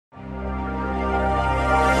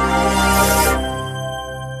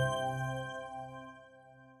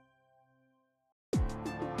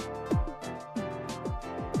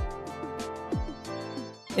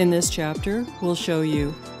In this chapter, we'll show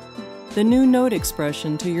you the new note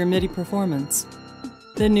expression to your MIDI performance,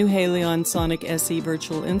 the new Halion Sonic SE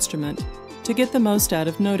virtual instrument to get the most out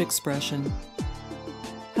of note expression,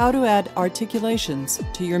 how to add articulations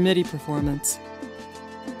to your MIDI performance,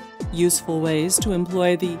 useful ways to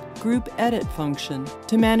employ the Group Edit function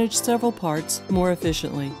to manage several parts more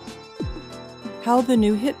efficiently, how the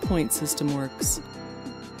new hit point system works,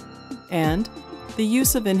 and the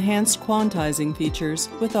use of enhanced quantizing features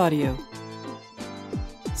with audio.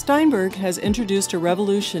 Steinberg has introduced a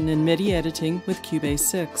revolution in MIDI editing with Cubase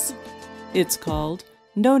 6. It's called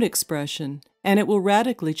Note Expression, and it will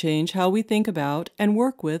radically change how we think about and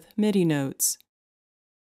work with MIDI notes.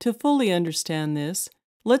 To fully understand this,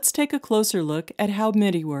 let's take a closer look at how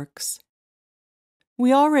MIDI works.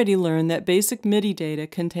 We already learned that basic MIDI data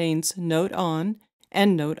contains note on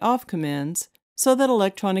and note off commands so that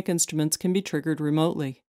electronic instruments can be triggered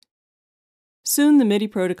remotely. Soon the MIDI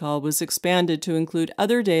protocol was expanded to include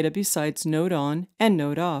other data besides note on and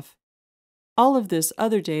note off. All of this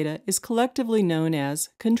other data is collectively known as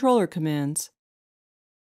controller commands.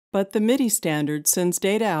 But the MIDI standard sends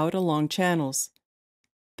data out along channels.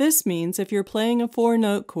 This means if you're playing a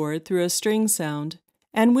 4-note chord through a string sound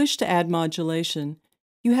and wish to add modulation,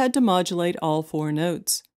 you had to modulate all 4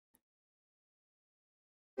 notes.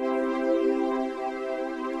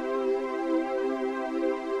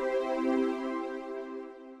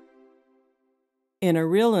 In a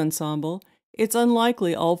real ensemble, it's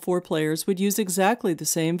unlikely all 4 players would use exactly the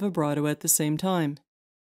same vibrato at the same time.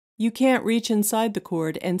 You can't reach inside the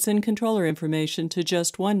chord and send controller information to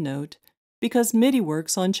just one note, because MIDI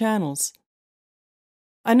works on channels.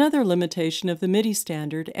 Another limitation of the MIDI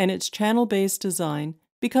standard and its channel-based design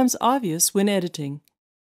becomes obvious when editing.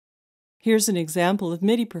 Here's an example of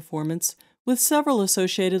MIDI performance with several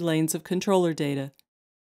associated lanes of controller data.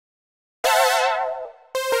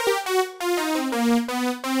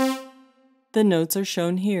 The notes are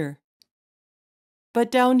shown here.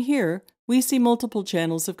 But down here, we see multiple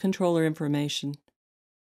channels of controller information.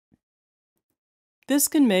 This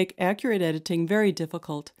can make accurate editing very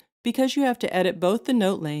difficult because you have to edit both the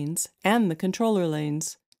note lanes and the controller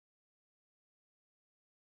lanes.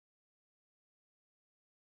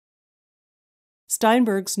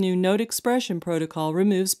 Steinberg's new note expression protocol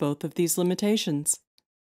removes both of these limitations.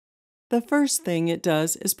 The first thing it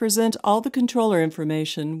does is present all the controller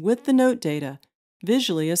information with the note data,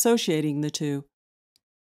 visually associating the two.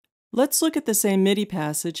 Let's look at the same MIDI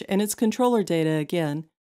passage and its controller data again,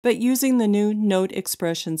 but using the new note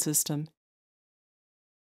expression system.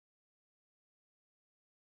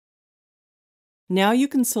 Now you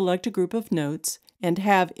can select a group of notes and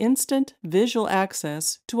have instant visual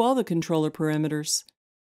access to all the controller parameters.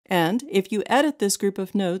 And if you edit this group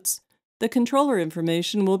of notes, the controller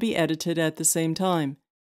information will be edited at the same time,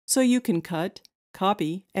 so you can cut,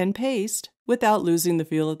 copy, and paste without losing the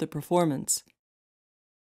feel of the performance.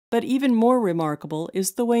 But even more remarkable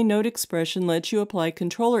is the way note expression lets you apply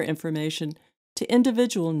controller information to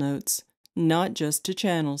individual notes, not just to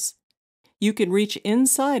channels. You can reach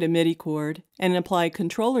inside a MIDI chord and apply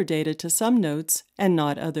controller data to some notes and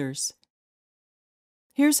not others.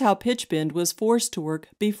 Here's how pitch bend was forced to work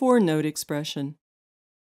before note expression.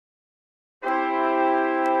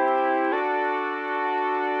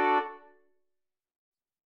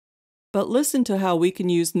 But listen to how we can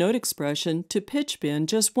use note expression to pitch bend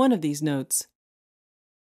just one of these notes.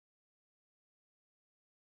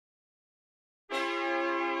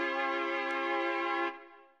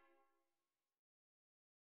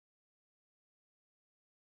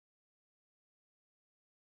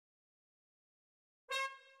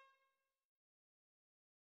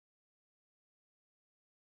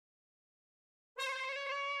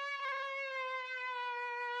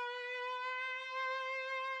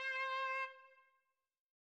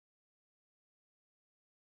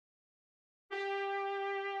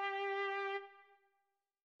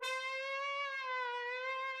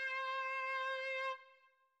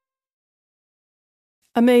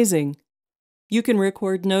 Amazing! You can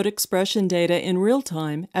record note expression data in real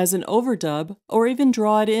time as an overdub or even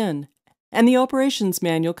draw it in, and the operations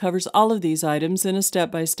manual covers all of these items in a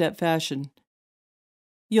step-by-step fashion.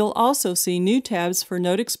 You'll also see new tabs for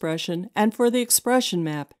note expression and for the expression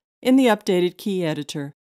map in the updated key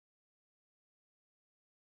editor.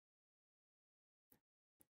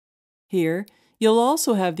 Here, you'll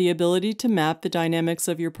also have the ability to map the dynamics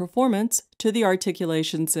of your performance to the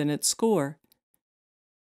articulations in its score.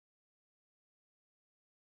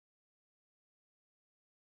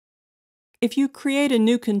 If you create a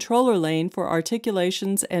new controller lane for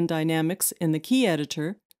articulations and dynamics in the key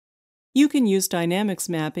editor, You can use dynamics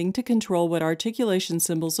mapping to control what articulation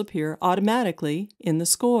symbols appear automatically in the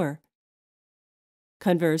score.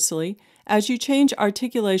 Conversely, as you change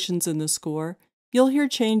articulations in the score, you'll hear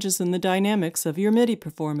changes in the dynamics of your MIDI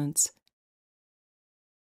performance.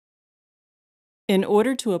 In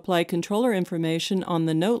order to apply controller information on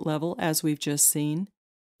the note level, as we've just seen,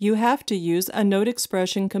 you have to use a note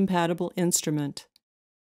expression compatible instrument.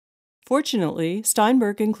 Fortunately,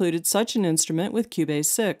 Steinberg included such an instrument with Cubase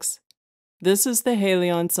 6. This is the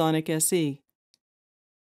Halion Sonic SE.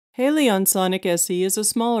 Halion Sonic SE is a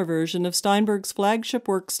smaller version of Steinberg's flagship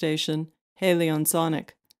workstation, Halion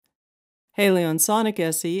Sonic. Halion Sonic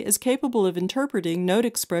SE is capable of interpreting note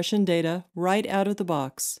expression data right out of the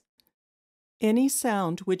box. Any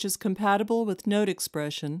sound which is compatible with note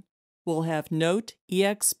expression will have Note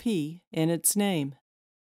EXP in its name.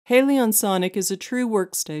 Halion Sonic is a true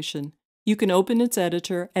workstation. You can open its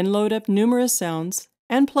editor and load up numerous sounds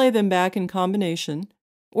and play them back in combination,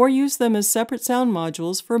 or use them as separate sound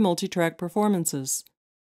modules for multi-track performances.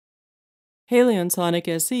 Halion Sonic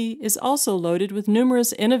SE is also loaded with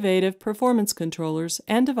numerous innovative performance controllers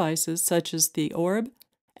and devices such as the orb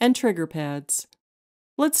and trigger pads.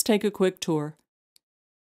 Let's take a quick tour.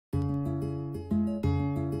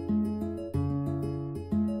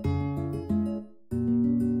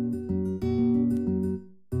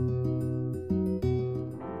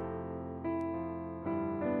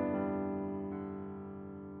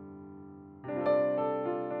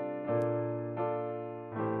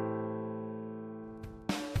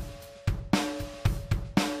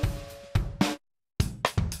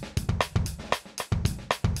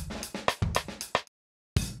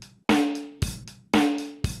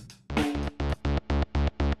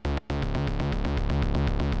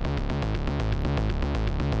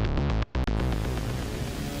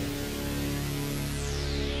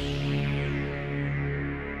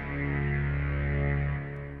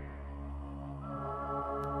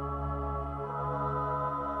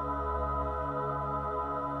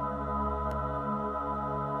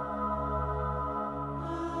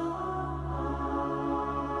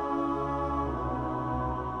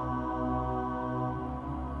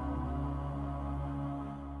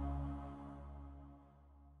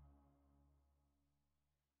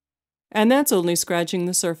 And that's only scratching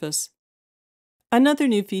the surface. Another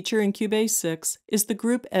new feature in Cubase 6 is the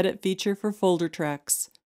Group Edit feature for folder tracks.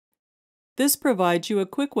 This provides you a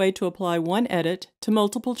quick way to apply one edit to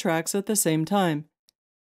multiple tracks at the same time.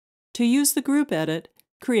 To use the Group Edit,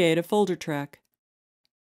 create a folder track.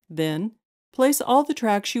 Then, place all the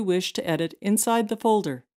tracks you wish to edit inside the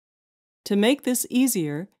folder. To make this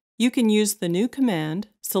easier, you can use the new command,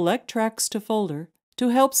 Select Tracks to Folder, to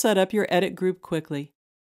help set up your edit group quickly.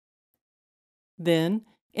 Then,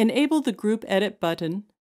 enable the Group Edit button,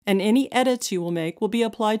 and any edits you will make will be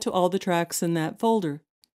applied to all the tracks in that folder.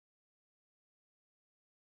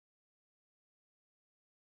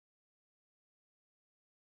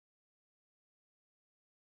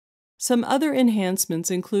 Some other enhancements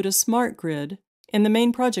include a smart grid in the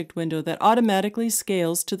main project window that automatically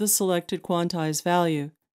scales to the selected quantized value.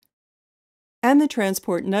 And the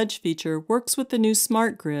Transport Nudge feature works with the new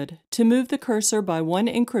Smart Grid to move the cursor by one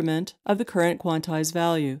increment of the current quantized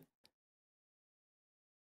value.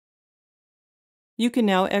 You can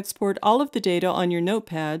now export all of the data on your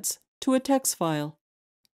notepads to a text file.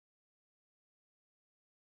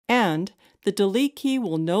 And the Delete key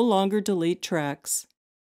will no longer delete tracks.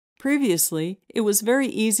 Previously, it was very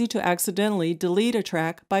easy to accidentally delete a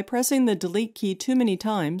track by pressing the Delete key too many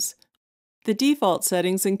times. The default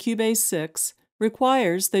settings in Cubase 6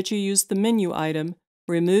 requires that you use the menu item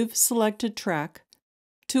Remove Selected Track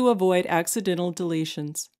to avoid accidental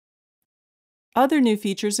deletions. Other new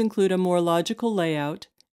features include a more logical layout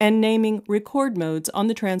and naming record modes on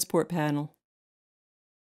the transport panel.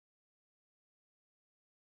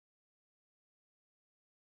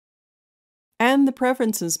 And the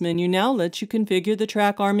Preferences menu now lets you configure the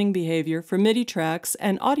track arming behavior for MIDI tracks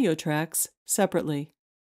and audio tracks separately.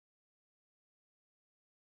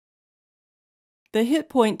 The hit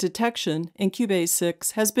point detection in Cubase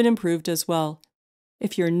 6 has been improved as well.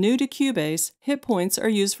 If you're new to Cubase, hit points are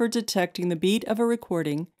used for detecting the beat of a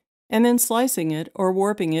recording and then slicing it or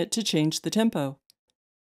warping it to change the tempo.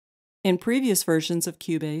 In previous versions of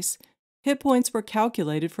Cubase, hit points were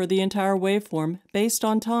calculated for the entire waveform based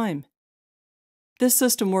on time. This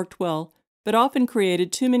system worked well, but often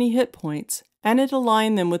created too many hit points, and it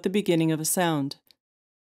aligned them with the beginning of a sound.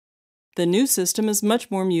 The new system is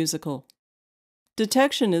much more musical.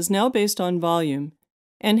 Detection is now based on volume,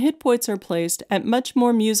 and hit points are placed at much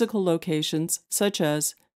more musical locations, such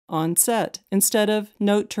as on set instead of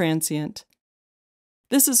note transient.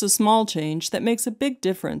 This is a small change that makes a big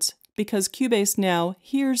difference because Cubase now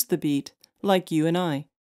hears the beat, like you and I.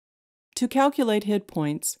 To calculate hit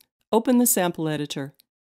points, open the sample editor.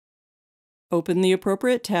 Open the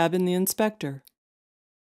appropriate tab in the inspector.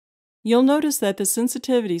 You'll notice that the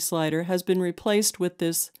sensitivity slider has been replaced with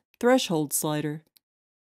this threshold slider.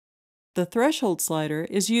 The threshold slider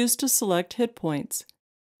is used to select hit points,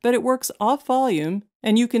 but it works off volume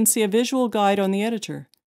and you can see a visual guide on the editor.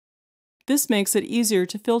 This makes it easier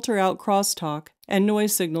to filter out crosstalk and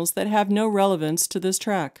noise signals that have no relevance to this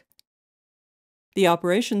track. The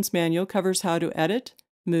operations manual covers how to edit,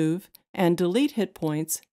 move, and delete hit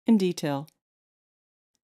points in detail.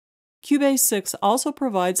 Cubase 6 also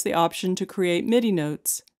provides the option to create MIDI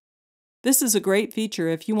notes. This is a great feature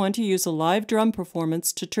if you want to use a live drum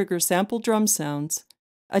performance to trigger sample drum sounds,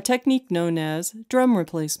 a technique known as drum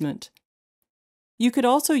replacement. You could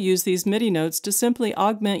also use these MIDI notes to simply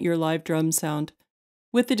augment your live drum sound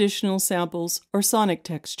with additional samples or sonic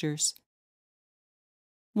textures.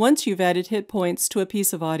 Once you've added hit points to a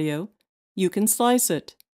piece of audio, you can slice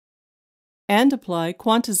it and apply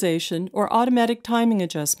quantization or automatic timing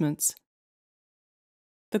adjustments.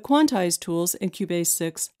 The quantize tools in Cubase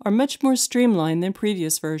 6 are much more streamlined than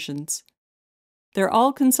previous versions. They're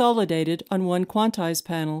all consolidated on one quantize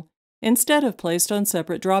panel instead of placed on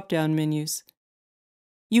separate drop-down menus.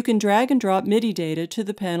 You can drag and drop MIDI data to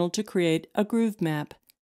the panel to create a groove map.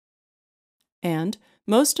 And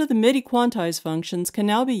most of the MIDI quantize functions can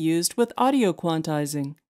now be used with audio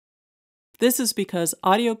quantizing. This is because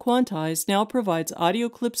Audio Quantize now provides audio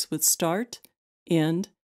clips with start, end,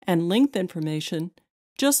 and length information,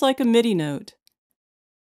 just like a MIDI note.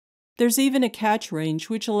 There's even a catch range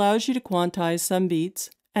which allows you to quantize some beats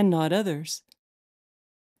and not others.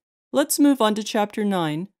 Let's move on to Chapter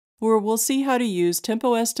 9, where we'll see how to use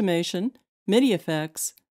tempo estimation, MIDI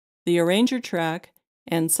effects, the arranger track,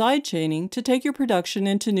 and side chaining to take your production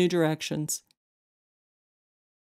into new directions.